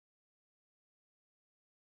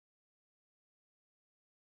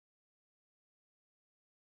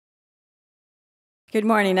Good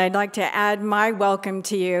morning. I'd like to add my welcome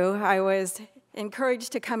to you. I was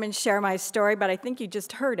encouraged to come and share my story, but I think you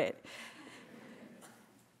just heard it.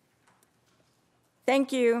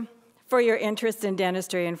 Thank you for your interest in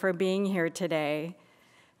dentistry and for being here today.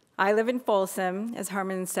 I live in Folsom, as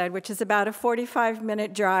Harmon said, which is about a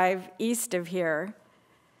 45-minute drive east of here.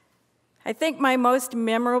 I think my most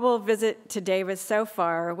memorable visit to Davis so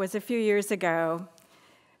far was a few years ago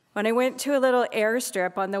when I went to a little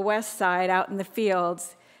airstrip on the west side out in the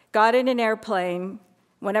fields, got in an airplane,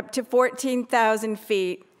 went up to 14,000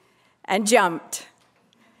 feet, and jumped.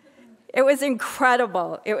 It was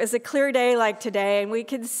incredible. It was a clear day like today, and we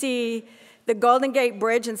could see the Golden Gate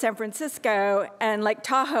Bridge in San Francisco and Lake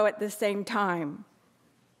Tahoe at the same time.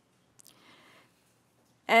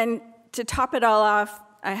 And to top it all off,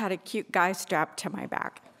 I had a cute guy strapped to my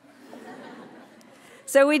back.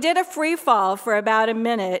 So we did a free fall for about a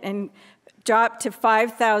minute and dropped to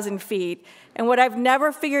 5,000 feet. And what I've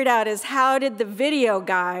never figured out is how did the video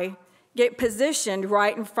guy get positioned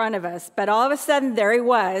right in front of us? But all of a sudden, there he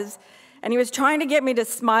was, and he was trying to get me to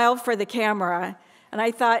smile for the camera. And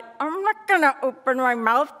I thought, I'm not going to open my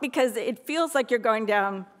mouth because it feels like you're going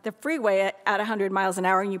down the freeway at 100 miles an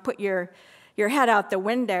hour and you put your head out the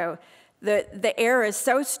window. The air is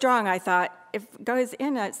so strong, I thought, if it goes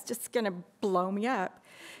in, it's just going to blow me up.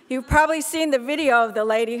 You've probably seen the video of the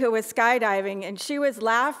lady who was skydiving, and she was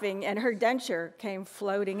laughing, and her denture came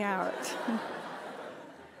floating out.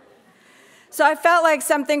 So I felt like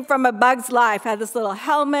something from A Bug's Life. I had this little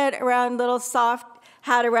helmet around, little soft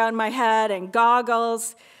hat around my head, and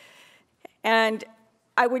goggles. And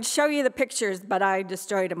I would show you the pictures, but I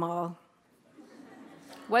destroyed them all.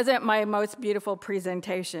 Wasn't my most beautiful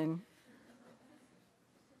presentation.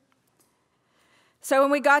 So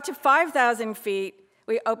when we got to 5,000 feet,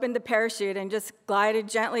 we opened the parachute and just glided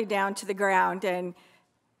gently down to the ground. And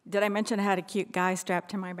did I mention I had a cute guy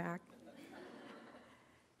strapped to my back?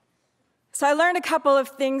 So I learned a couple of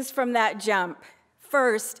things from that jump.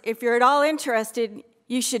 First, if you're at all interested,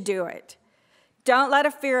 you should do it. Don't let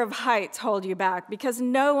a fear of heights hold you back, because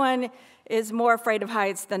no one is more afraid of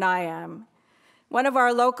heights than I am. One of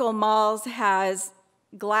our local malls has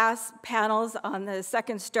glass panels on the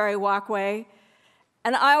second-story walkway.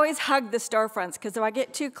 And I always hug the storefronts, because if I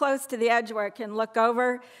get too close to the edge where I can look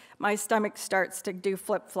over, my stomach starts to do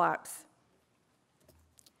flip-flops.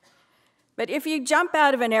 But if you jump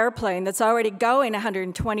out of an airplane that's already going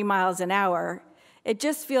 120 miles an hour, it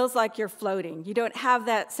just feels like you're floating. You don't have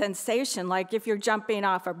that sensation like if you're jumping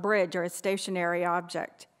off a bridge or a stationary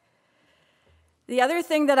object. The other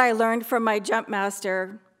thing that I learned from my jump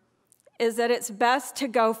master is that it's best to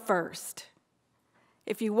go first.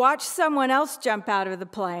 If you watch someone else jump out of the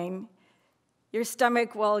plane, your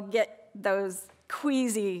stomach will get those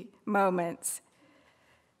queasy moments.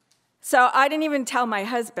 So I didn't even tell my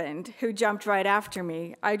husband, who jumped right after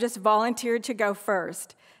me. I just volunteered to go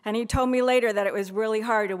first. And he told me later that it was really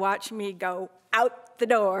hard to watch me go out the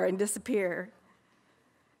door and disappear.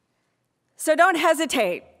 So don't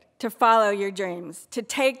hesitate to follow your dreams, to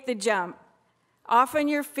take the jump. Often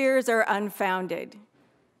your fears are unfounded.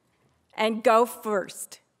 And go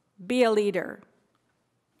first. Be a leader.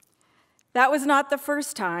 That was not the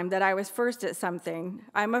first time that I was first at something.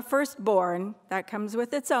 I'm a firstborn. That comes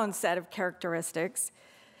with its own set of characteristics.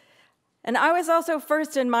 And I was also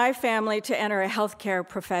first in my family to enter a healthcare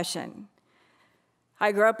profession.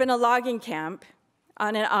 I grew up in a logging camp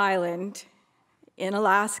on an island in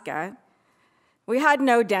Alaska. We had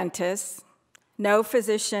no dentists, no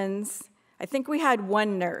physicians. I think we had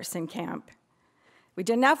one nurse in camp. We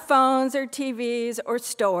didn't have phones or TVs or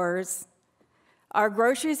stores. Our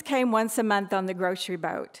groceries came once a month on the grocery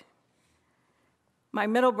boat. My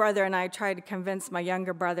middle brother and I tried to convince my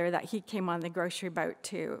younger brother that he came on the grocery boat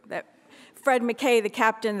too, that Fred McKay, the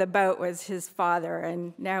captain of the boat, was his father,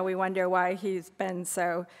 and now we wonder why he's been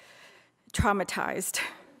so traumatized.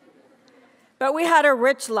 But we had a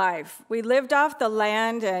rich life. We lived off the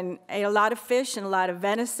land and ate a lot of fish and a lot of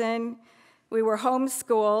venison. We were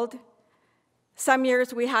homeschooled. Some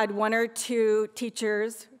years we had 1 or 2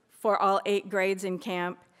 teachers for all 8 grades in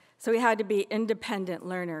camp, so we had to be independent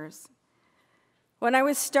learners. When I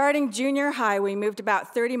was starting junior high, we moved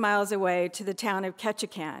about 30 miles away to the town of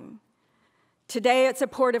Ketchikan. Today it's a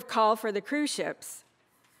port of call for the cruise ships,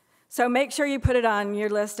 so make sure you put it on your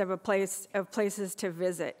list of places to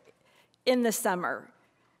visit in the summer.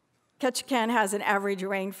 Ketchikan has an average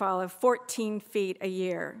rainfall of 14 feet a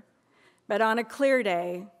year, but on a clear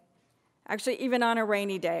day, actually, even on a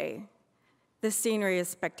rainy day, the scenery is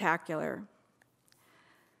spectacular.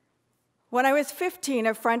 When I was 15,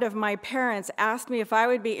 a friend of my parents asked me if I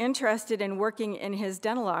would be interested in working in his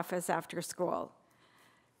dental office after school.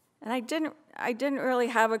 And I didn't really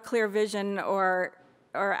have a clear vision or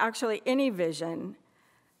actually any vision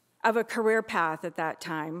of a career path at that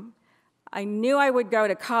time. I knew I would go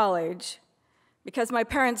to college because my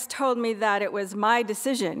parents told me that it was my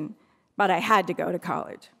decision, but I had to go to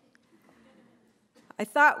college. I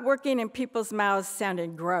thought working in people's mouths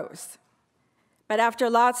sounded gross, but after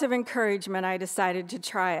lots of encouragement, I decided to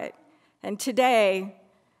try it. And today,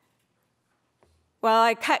 well,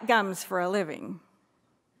 I cut gums for a living.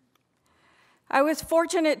 I was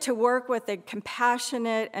fortunate to work with a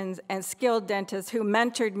compassionate and skilled dentist who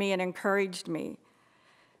mentored me and encouraged me.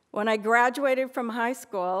 When I graduated from high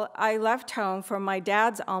school, I left home from my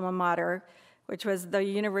dad's alma mater, which was the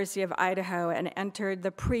University of Idaho, and entered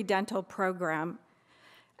the pre-dental program.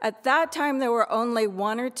 At that time, there were only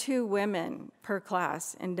 1 or 2 women per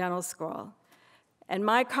class in dental school. And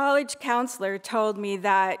my college counselor told me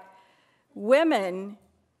that women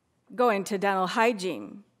go into dental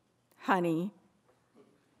hygiene, honey.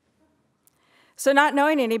 So not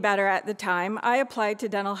knowing any better at the time, I applied to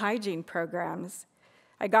dental hygiene programs.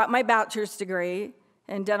 I got my bachelor's degree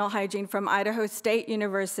in dental hygiene from Idaho State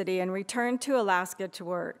University and returned to Alaska to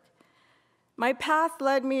work. My path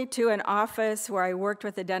led me to an office where I worked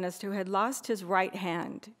with a dentist who had lost his right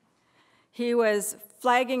hand. He was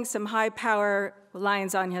flagging some high-power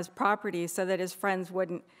lines on his property so that his friends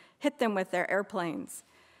wouldn't hit them with their airplanes.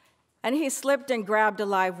 And he slipped and grabbed a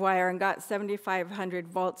live wire and got 7,500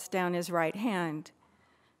 volts down his right hand,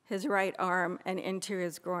 his right arm, and into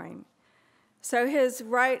his groin. So his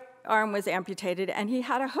right arm was amputated, and he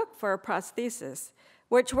had a hook for a prosthesis,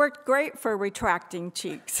 which worked great for retracting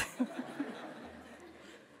cheeks.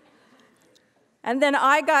 And then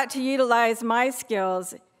I got to utilize my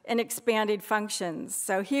skills in expanded functions.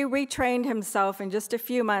 So he retrained himself in just a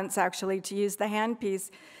few months, actually, to use the handpiece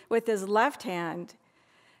with his left hand.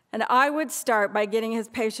 And I would start by getting his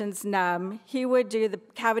patients numb. He would do the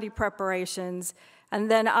cavity preparations,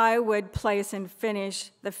 and then I would place and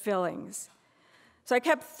finish the fillings. So I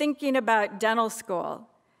kept thinking about dental school.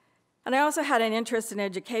 And I also had an interest in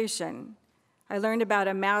education. I learned about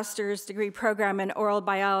a master's degree program in oral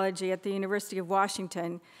biology at the University of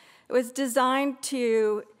Washington. It was designed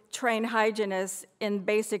to train hygienists in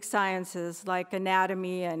basic sciences like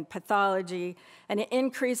anatomy and pathology, and it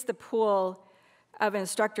increased the pool of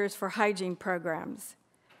instructors for hygiene programs.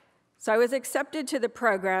 So I was accepted to the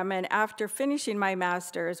program, and after finishing my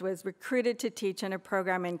master's, was recruited to teach in a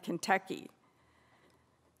program in Kentucky.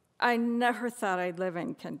 I never thought I'd live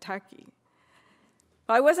in Kentucky.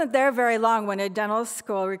 Well, I wasn't there very long when a dental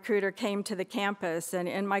school recruiter came to the campus, and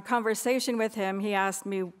in my conversation with him, he asked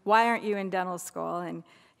me, "Why aren't you in dental school?" And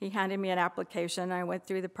he handed me an application. I went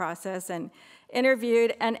through the process and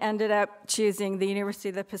interviewed and ended up choosing the University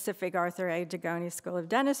of the Pacific Arthur A. Jagoni School of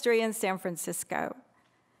Dentistry in San Francisco.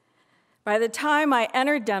 By the time I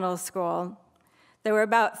entered dental school, there were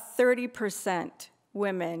about 30%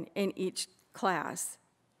 women in each class.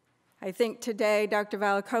 I think today, Dr.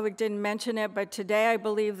 Valakovic didn't mention it, but today I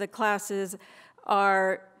believe the classes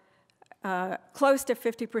are close to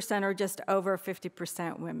 50% or just over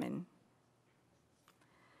 50% women.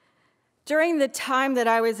 During the time that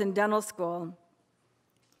I was in dental school,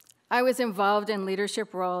 I was involved in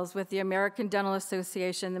leadership roles with the American Dental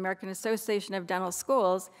Association, the American Association of Dental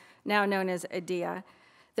Schools, now known as ADEA,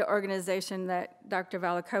 the organization that Dr.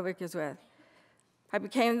 Valakovic is with. I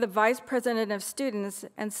became the vice president of students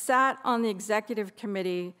and sat on the executive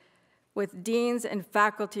committee with deans and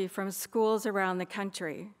faculty from schools around the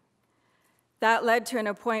country. That led to an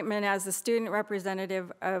appointment as the student representative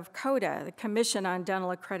of CODA, the Commission on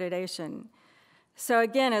Dental Accreditation. So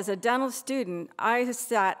again, as a dental student, I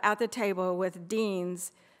sat at the table with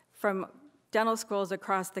deans from dental schools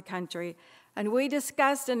across the country, and we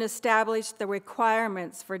discussed and established the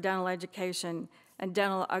requirements for dental education and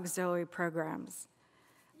dental auxiliary programs.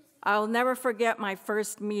 I'll never forget my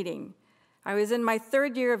first meeting. I was in my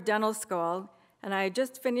 3rd year of dental school, and I had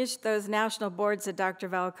just finished those national boards that Dr.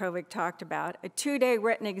 Valakovic talked about, a 2-day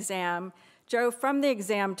written exam, drove from the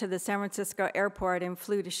exam to the San Francisco airport and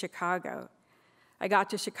flew to Chicago. I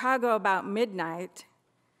got to Chicago about midnight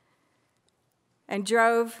and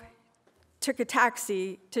took a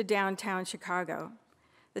taxi to downtown Chicago.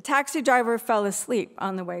 The taxi driver fell asleep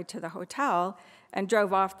on the way to the hotel and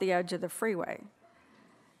drove off the edge of the freeway.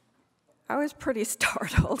 I was pretty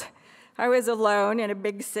startled. I was alone in a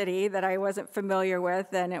big city that I wasn't familiar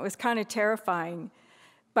with, and it was kind of terrifying.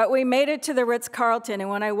 But we made it to the Ritz-Carlton, and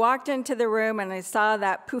when I walked into the room and I saw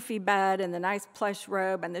that poofy bed and the nice plush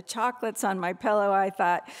robe and the chocolates on my pillow, I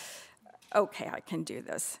thought, okay, I can do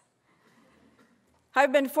this.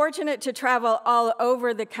 I've been fortunate to travel all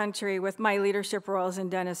over the country with my leadership roles in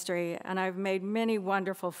dentistry, and I've made many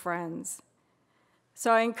wonderful friends.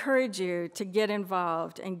 So I encourage you to get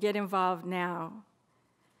involved, and get involved now.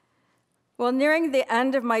 Well, nearing the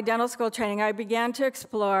end of my dental school training, I began to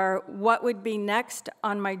explore what would be next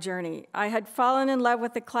on my journey. I had fallen in love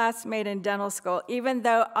with a classmate in dental school, even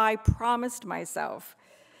though I promised myself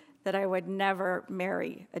that I would never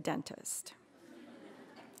marry a dentist.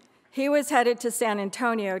 He was headed to San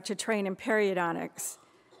Antonio to train in periodontics,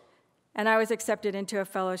 and I was accepted into a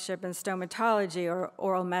fellowship in stomatology or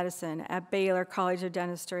oral medicine at Baylor College of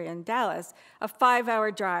Dentistry in Dallas, a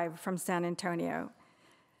 5-hour drive from San Antonio.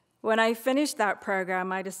 When I finished that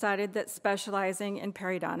program, I decided that specializing in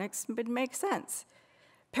periodontics would make sense.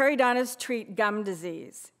 Periodontists treat gum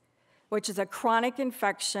disease, which is a chronic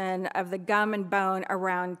infection of the gum and bone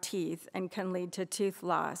around teeth and can lead to tooth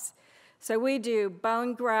loss. So we do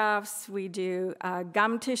bone grafts, we do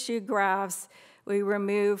gum tissue grafts, we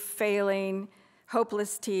remove failing,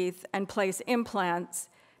 hopeless teeth and place implants,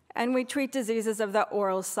 and we treat diseases of the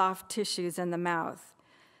oral soft tissues in the mouth.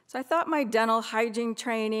 So I thought my dental hygiene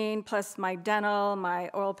training, plus my dental, my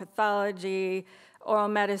oral pathology, oral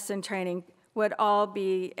medicine training would all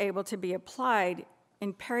be able to be applied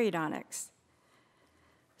in periodontics.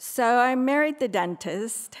 So I married the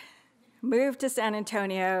dentist, moved to San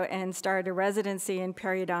Antonio, and started a residency in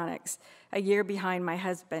periodontics, a year behind my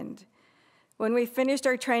husband. When we finished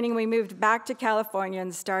our training, we moved back to California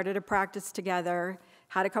and started a practice together,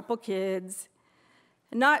 had a couple kids.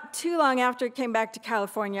 Not too long after I came back to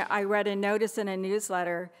California, I read a notice in a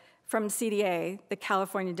newsletter from CDA, the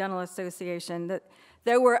California Dental Association, that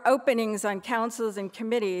there were openings on councils and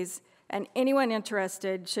committees, and anyone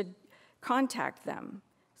interested should contact them.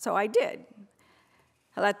 So I did.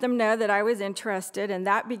 I let them know that I was interested, and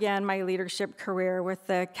that began my leadership career with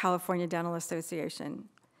the California Dental Association.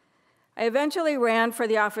 I eventually ran for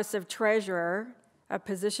the office of treasurer, a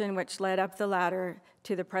position which led up the ladder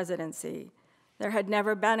to the presidency. There had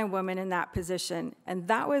never been a woman in that position, and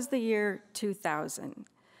that was the year 2000.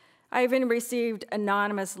 I even received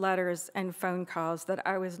anonymous letters and phone calls that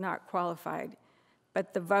I was not qualified,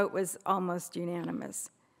 but the vote was almost unanimous.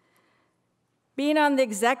 Being on the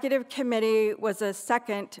executive committee was a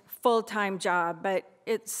second full-time job, but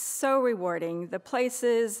it's so rewarding. The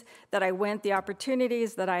places that I went, the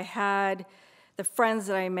opportunities that I had, the friends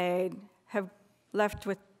that I made have left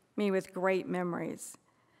me with great memories.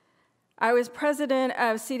 I was president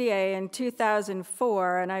of CDA in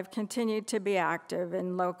 2004, and I've continued to be active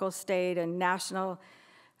in local, state, and national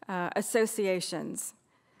associations.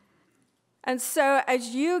 And so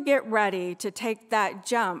as you get ready to take that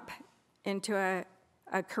jump into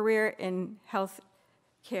a career in health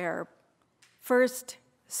care, first,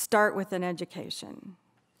 start with an education.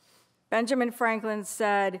 Benjamin Franklin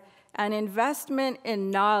said, "An investment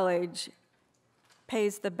in knowledge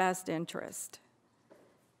pays the best interest."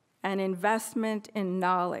 An investment in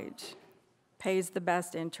knowledge pays the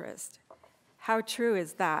best interest. How true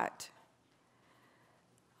is that?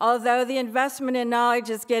 Although the investment in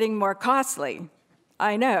knowledge is getting more costly,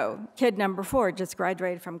 I know, kid number 4 just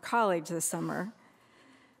graduated from college this summer.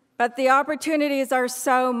 But the opportunities are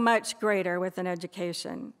so much greater with an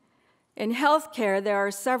education. In healthcare, there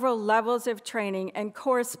are several levels of training and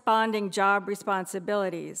corresponding job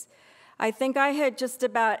responsibilities. I think I hit just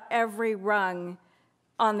about every rung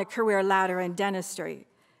on the career ladder in dentistry,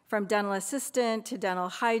 from dental assistant to dental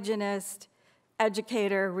hygienist,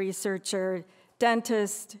 educator, researcher,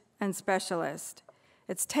 dentist, and specialist.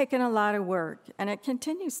 It's taken a lot of work, and it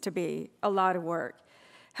continues to be a lot of work.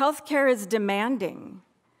 Healthcare is demanding.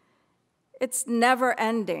 It's never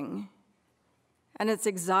ending, and it's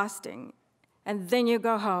exhausting. And then you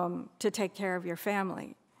go home to take care of your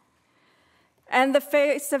family. And the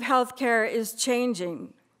face of healthcare is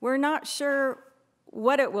changing. We're not sure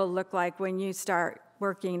what it will look like when you start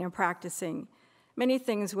working and practicing. Many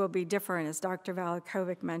things will be different, as Dr.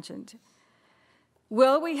 Valakovic mentioned.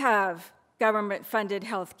 Will we have government-funded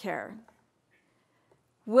health care?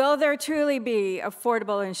 Will there truly be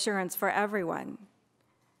affordable insurance for everyone?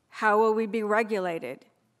 How will we be regulated?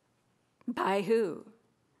 By who?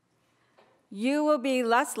 You will be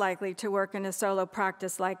less likely to work in a solo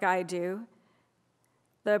practice like I do.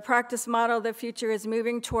 The practice model of the future is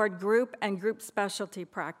moving toward group and group specialty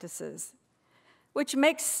practices, which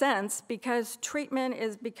makes sense because treatment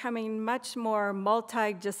is becoming much more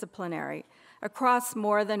multidisciplinary across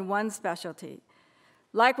more than one specialty.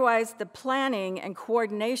 Likewise, the planning and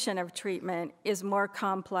coordination of treatment is more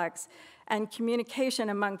complex, and communication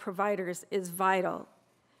among providers is vital.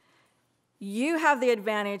 You have the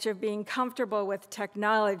advantage of being comfortable with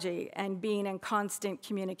technology and being in constant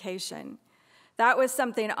communication. That was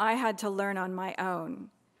something I had to learn on my own.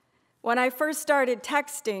 When I first started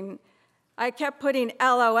texting, I kept putting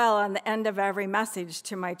LOL on the end of every message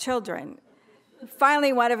to my children.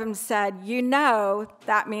 Finally, one of them said, "You know,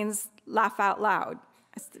 that means laugh out loud."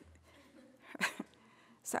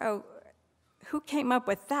 So, who came up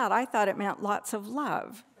with that? I thought it meant lots of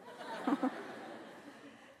love.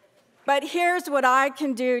 But here's what I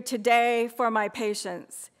can do today for my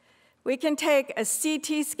patients. We can take a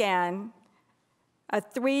CT scan, a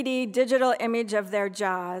 3D digital image of their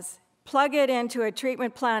jaws, plug it into a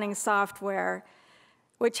treatment planning software,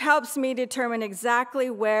 which helps me determine exactly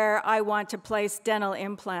where I want to place dental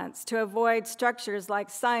implants to avoid structures like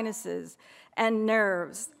sinuses and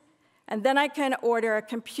nerves. And then I can order a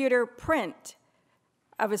computer print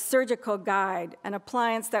of a surgical guide, an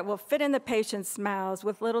appliance that will fit in the patient's mouths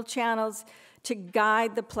with little channels to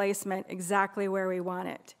guide the placement exactly where we want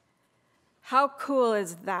it. How cool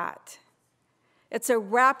is that? It's a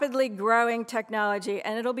rapidly growing technology,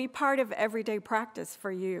 and it'll be part of everyday practice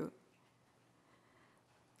for you.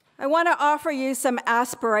 I want to offer you some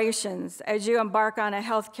aspirations as you embark on a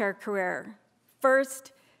healthcare career.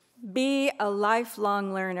 First, be a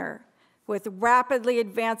lifelong learner. With rapidly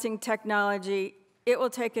advancing technology, it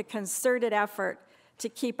will take a concerted effort to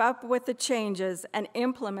keep up with the changes and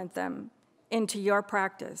implement them into your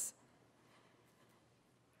practice.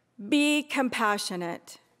 Be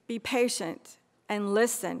compassionate, be patient, and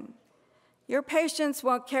listen. Your patients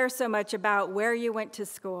won't care so much about where you went to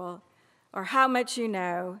school or how much you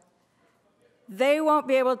know. They won't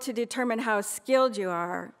be able to determine how skilled you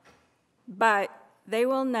are, but they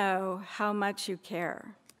will know how much you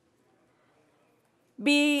care.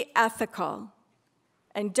 Be ethical.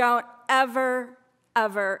 And don't ever,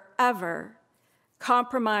 ever, ever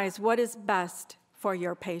compromise what is best for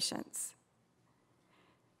your patients.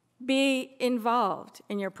 Be involved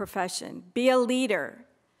in your profession. Be a leader.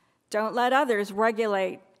 Don't let others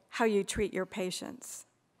regulate how you treat your patients.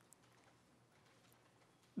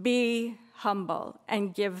 Be humble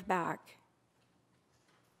and give back.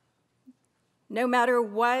 No matter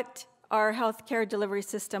what our healthcare delivery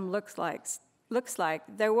system looks like,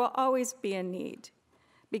 there will always be a need,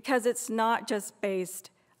 because it's not just based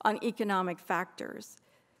on economic factors.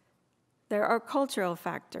 There are cultural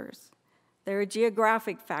factors. There are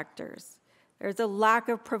geographic factors. There's a lack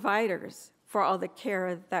of providers for all the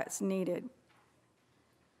care that's needed.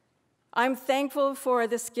 I'm thankful for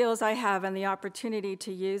the skills I have and the opportunity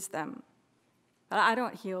to use them. But I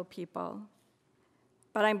don't heal people.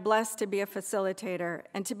 But I'm blessed to be a facilitator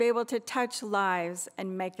and to be able to touch lives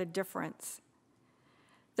and make a difference.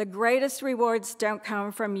 The greatest rewards don't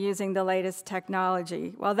come from using the latest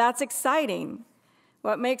technology. While that's exciting,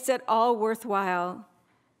 what makes it all worthwhile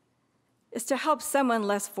is to help someone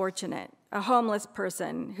less fortunate, a homeless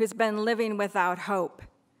person who's been living without hope,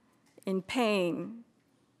 in pain,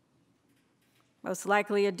 most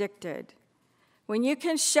likely addicted. When you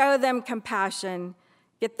can show them compassion,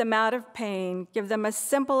 get them out of pain, give them a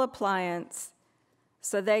simple appliance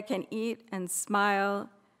so they can eat and smile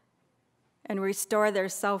and restore their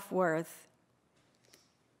self-worth,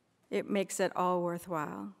 it makes it all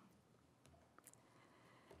worthwhile.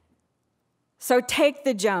 So take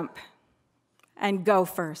the jump and go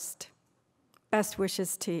first. Best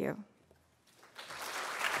wishes to you.